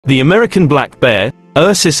The American black bear,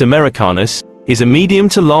 Ursus americanus, is a medium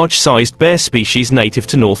to large-sized bear species native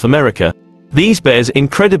to North America. These bears are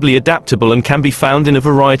incredibly adaptable and can be found in a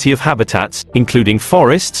variety of habitats, including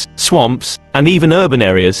forests, swamps, and even urban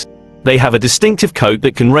areas. They have a distinctive coat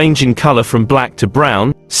that can range in color from black to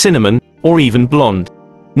brown, cinnamon, or even blonde.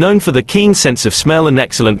 Known for their keen sense of smell and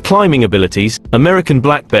excellent climbing abilities, American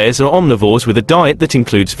black bears are omnivores with a diet that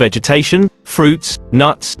includes vegetation, fruits,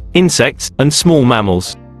 nuts, insects, and small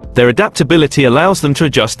mammals. Their adaptability allows them to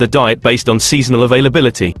adjust their diet based on seasonal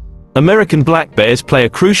availability. American black bears play a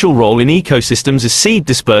crucial role in ecosystems as seed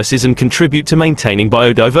dispersers and contribute to maintaining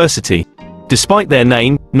biodiversity. Despite their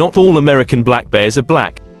name, not all American black bears are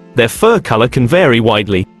black. Their fur color can vary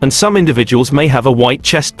widely, and some individuals may have a white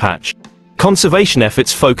chest patch. Conservation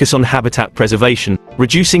efforts focus on habitat preservation,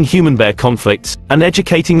 reducing human-bear conflicts, and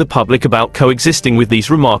educating the public about coexisting with these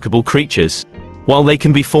remarkable creatures. While they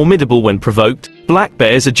can be formidable when provoked, black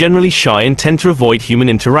bears are generally shy and tend to avoid human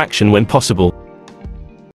interaction when possible.